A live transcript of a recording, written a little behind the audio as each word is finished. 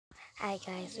Hi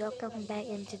guys, welcome back,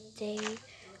 and today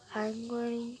I'm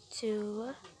going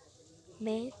to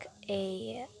make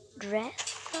a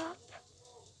dress up,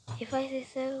 if I say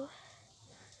so.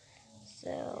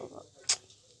 So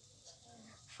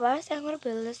first I'm gonna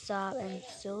build this up and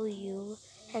show you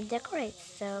and decorate.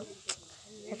 So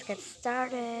let's get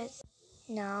started.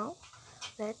 Now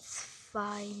let's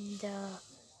find the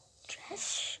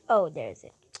dress. Oh, there's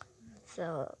it.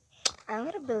 So I'm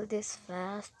gonna build this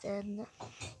fast and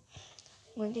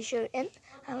I'm going to show, and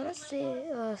I want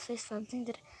to say something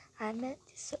that I met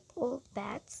these old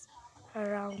bats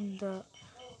around the.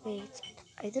 Wait,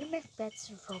 I didn't make bats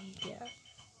from the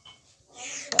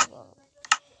shovel.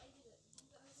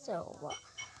 So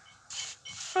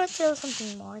I want to tell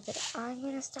something more that I'm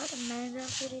gonna start a Minecraft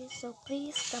series. So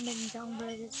please comment down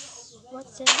below this. What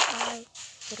should I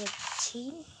get a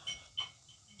team?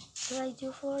 Should I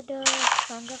do for the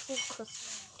Minecraft series?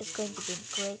 Because it's going to be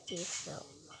great. So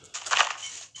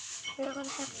we're gonna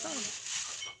have fun.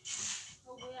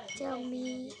 Tell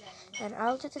me, and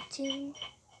I'll do the team.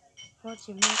 What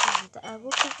you make of it? I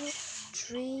will give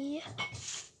you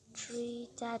three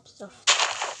types of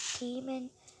team, and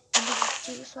you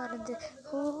choose one of the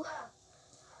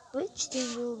which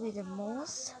team will be the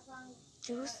most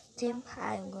choose team.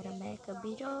 I'm gonna make a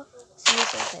video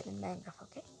series of it in Minecraft.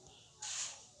 Okay,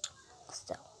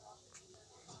 so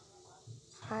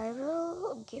I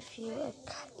will give you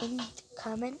in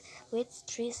comment which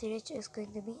three series is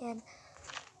going to be, and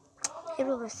it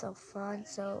will be so fun.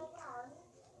 So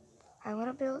I'm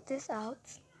gonna build this out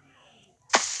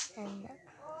and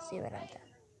see what I'm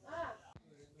done.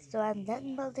 So I'm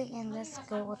done building, and let's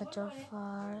go on the door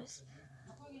first.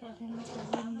 Let me make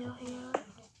a window here.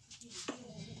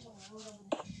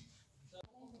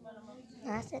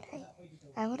 I said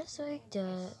I'm gonna show you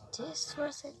this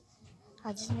first.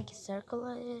 I'll just make a circle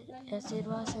of it as it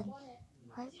was, and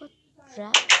I put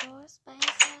red doors by the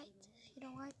side. You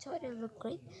know, I thought it looked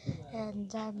great. And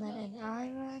diamond and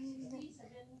iron.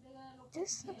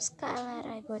 Just some skylight.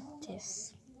 I got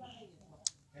this.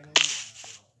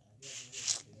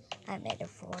 I made it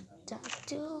for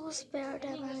two spare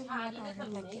diamond and one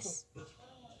iron like this.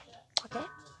 Okay.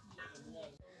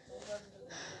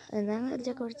 And I'm gonna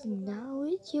decorate now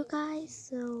with you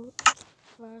guys. So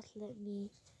first, let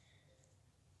me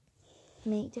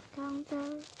make the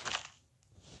counter.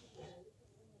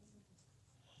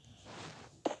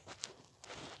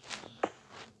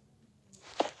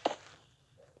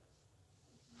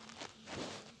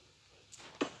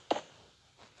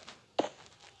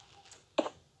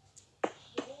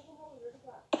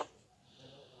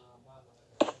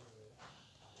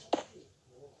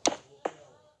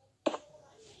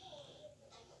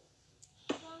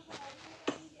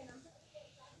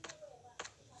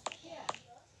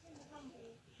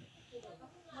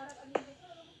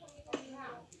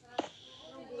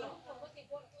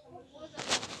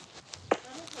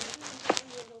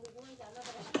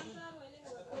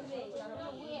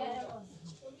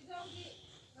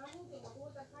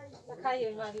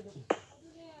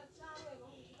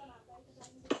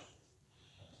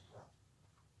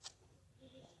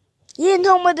 yin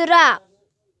통보들아!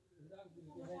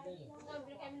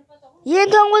 yin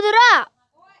통보들아!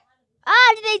 아,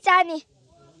 니네 있자니.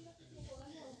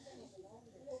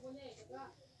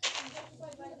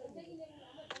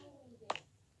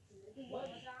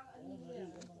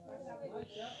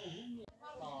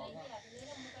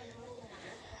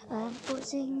 I'm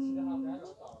putting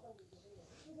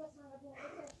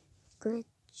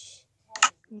glitch.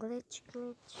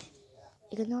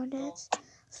 Ignore that.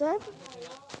 So I'm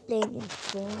playing in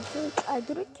phone. So I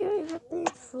don't care if I play in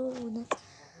phone.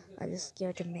 I just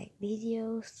care to make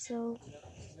videos. So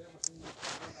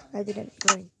I didn't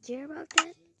really care about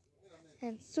that.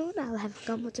 And soon I'll have a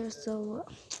computer. So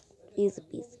easy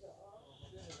peasy.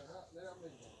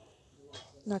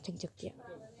 Nothing to care.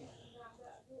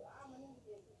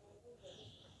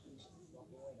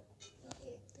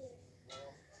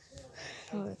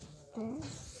 So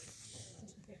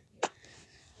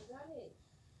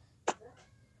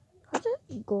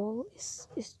the gold is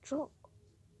strong,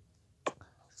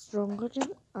 stronger than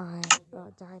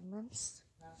diamonds.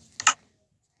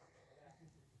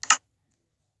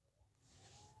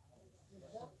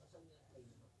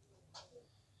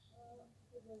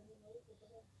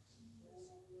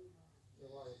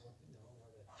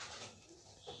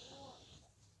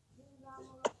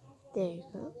 There you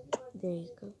go. There you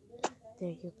go. There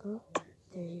you go.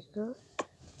 There you go.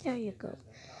 There you go.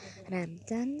 And I'm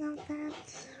done now that.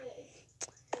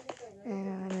 And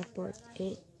I'm gonna put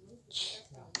each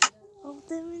of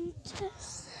them in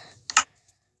chest.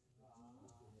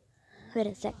 Wait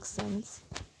a second.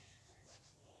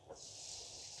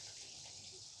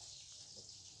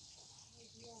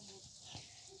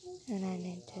 And I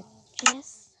need to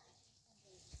just.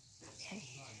 Okay.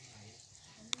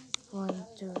 1,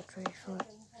 2, 3, 4.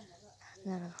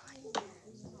 No.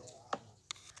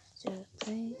 2,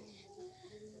 3.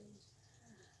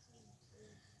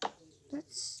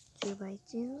 That's 2 by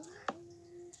 2.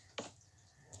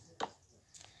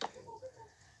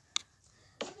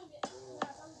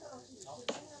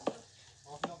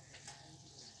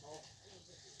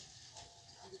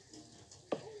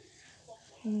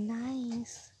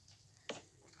 Nice.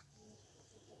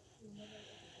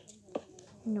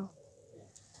 No.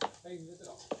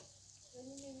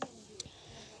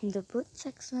 The boot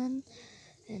section,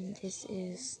 and this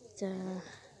is the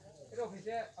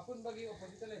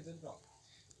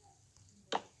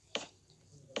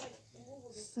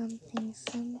something.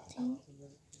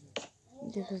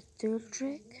 This is tool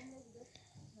trick.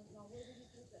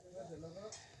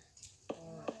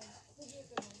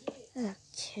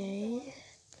 Okay.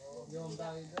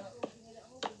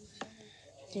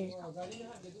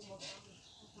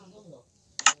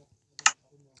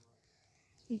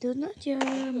 Do not hear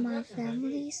my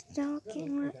family's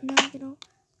talking right now,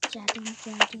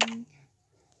 chatting.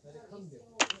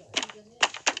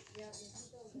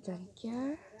 Don't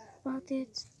care about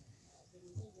it.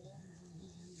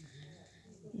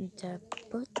 The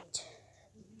boot.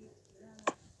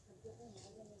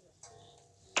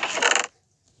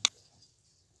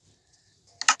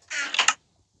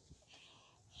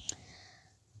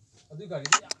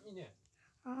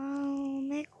 I'll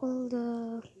make all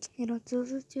the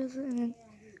tools and then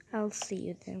I'll see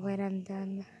you then when I'm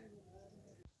done.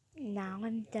 Now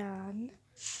I'm done.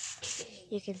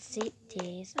 You can see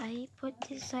this. I put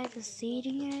this side the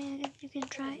seating area that you can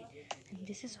try. And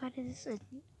this is what it is.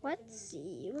 Let's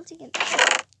see. We'll see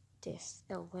this.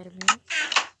 Oh, wait a minute.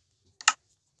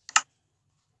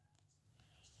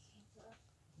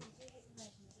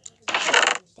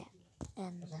 That.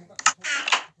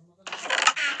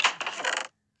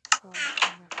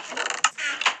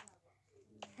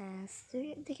 And so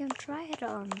they can try it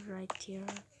on right here.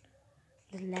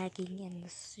 The legging and the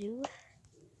shoe.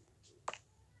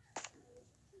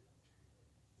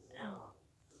 Oh,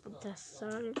 the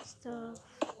solid stuff.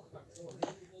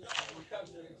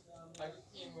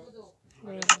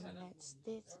 Wait a minute,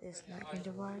 this is not going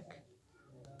to work.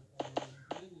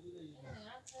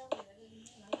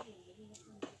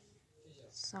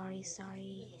 Sorry.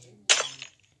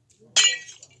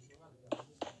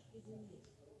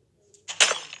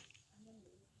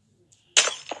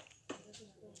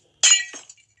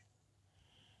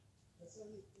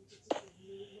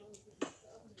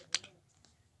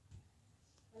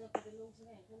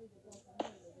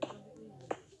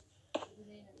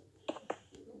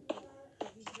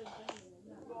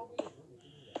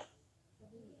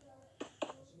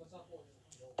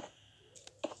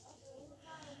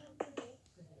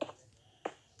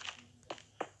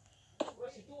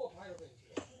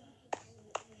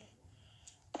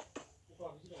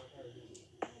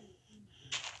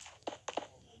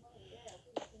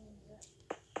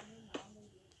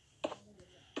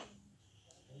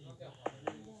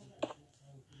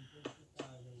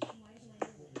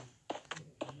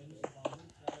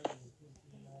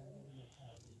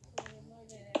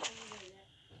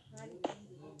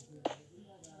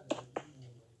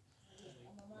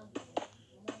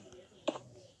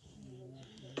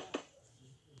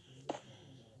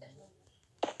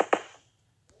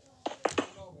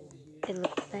 It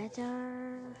looks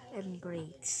better and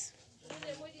breaks.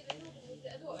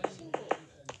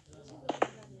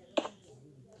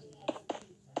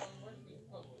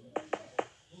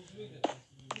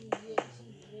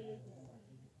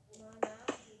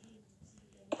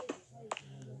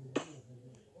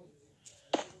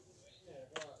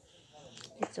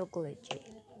 It's so glitchy.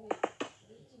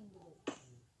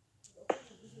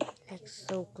 It's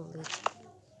so glitchy.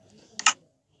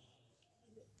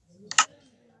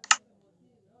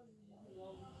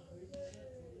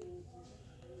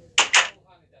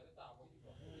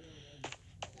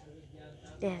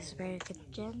 This very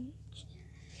good gem.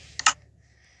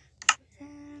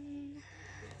 And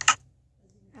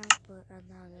I'll put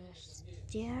another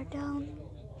stair down.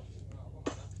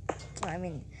 I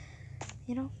mean,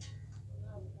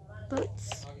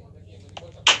 boots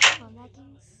or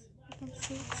leggings. You can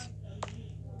see it.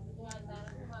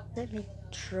 Let me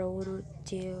throw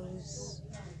those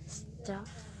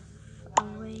stuff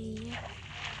away.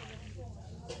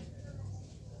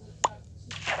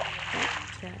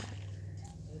 Like that.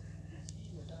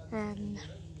 And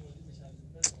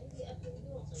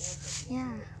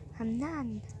yeah, I'm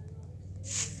done.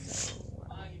 So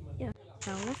yeah,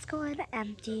 now let's go ahead and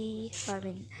empty.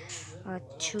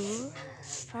 Tour.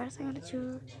 First, I'm gonna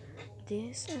tour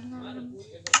this and then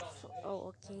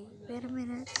oh okay, wait a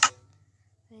minute.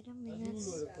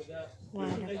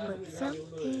 Wanna put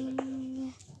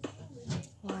something.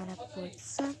 Wanna put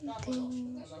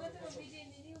something.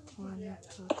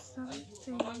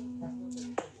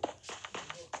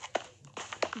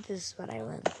 This is what I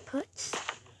want to put.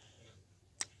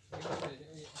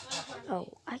 Oh,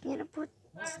 I'm gonna put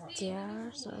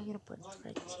there, so I'm gonna put it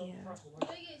right here.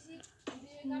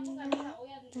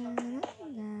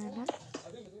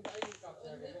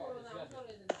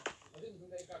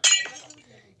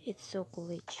 It's so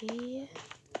glitchy.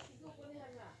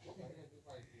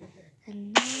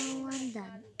 And now I'm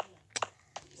done.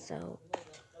 So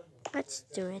let's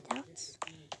do it out.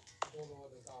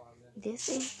 This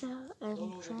is the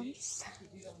entrance.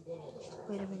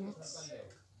 Wait a minute.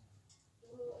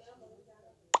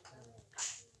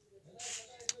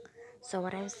 So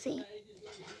what I see,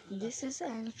 this is the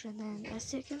entrance, and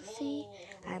as you can see,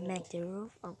 I make the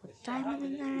roof of a diamond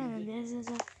in there, and this is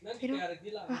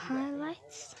the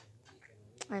highlights.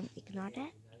 Ignore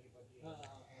that.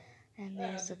 And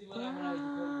there's a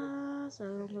glass. I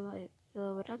will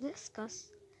go without this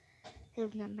because it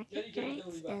will not make it great.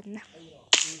 And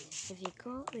if you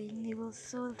go in, you will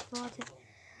so spotted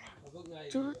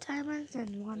 2 diamonds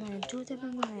and 1 and 2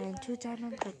 diamonds and 2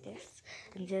 diamonds like this.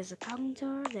 And there's a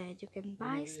counter that you can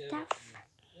buy stuff.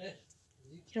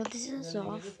 You know, this is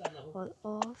all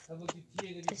of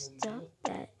the stuff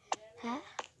that have.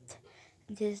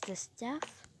 This is the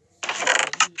stuff.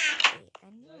 Okay,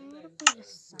 and I'm gonna put a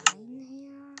sign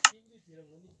here.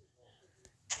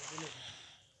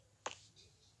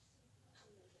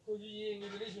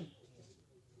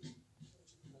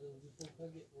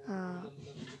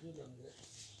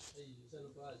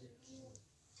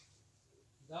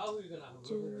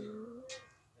 Two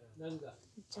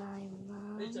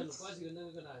diamonds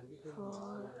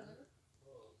for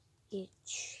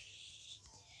each.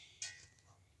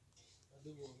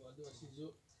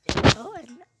 Oh,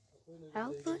 and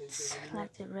I'll put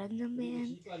like the random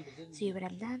in. See what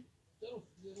I'm done.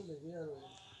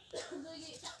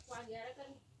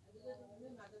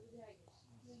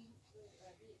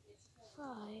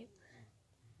 5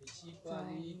 2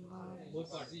 diamonds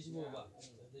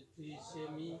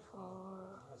for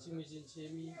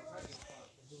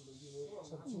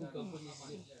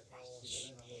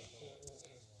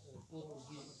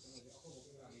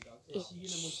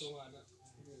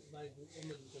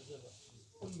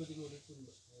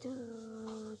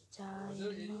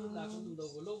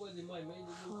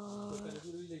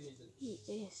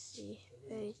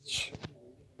ESCH.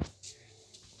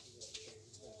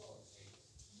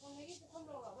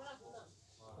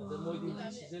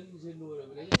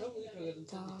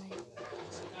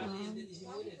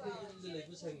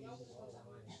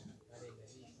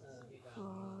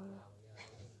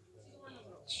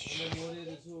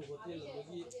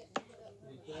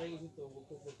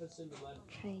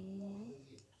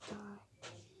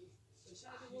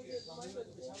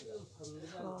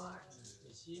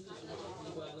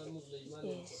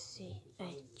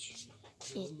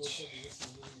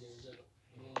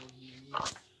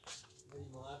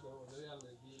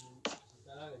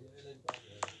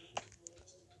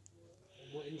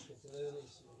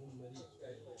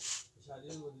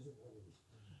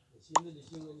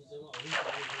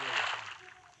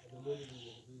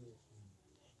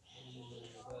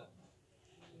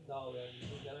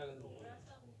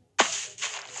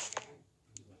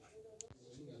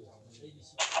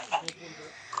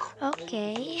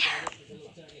 Okay.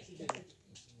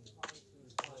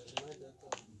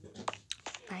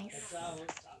 Nice.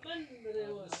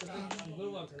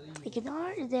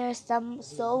 Ignore there's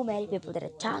so many people that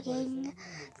are talking.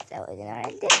 So ignore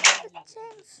this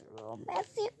change room, as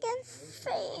you can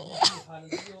see.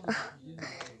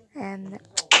 And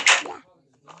yeah,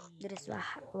 that is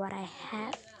what I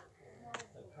have.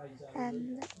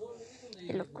 And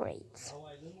it look great.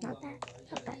 Not bad,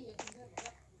 not bad.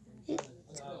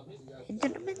 It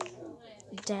didn't mean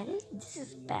that this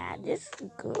is bad. This is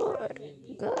good.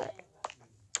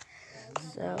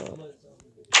 So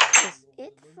that's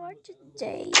it for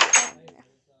today.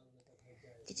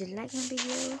 Did you like my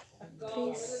video?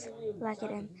 Please like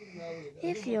it, and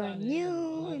if you're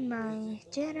new in my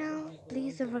channel,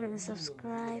 please don't forget to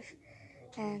subscribe.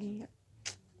 And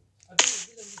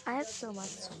I had so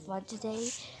much fun today.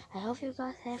 I hope you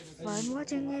guys have fun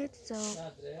watching it. So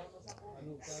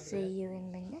see you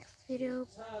in my next video.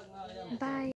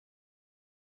 Bye.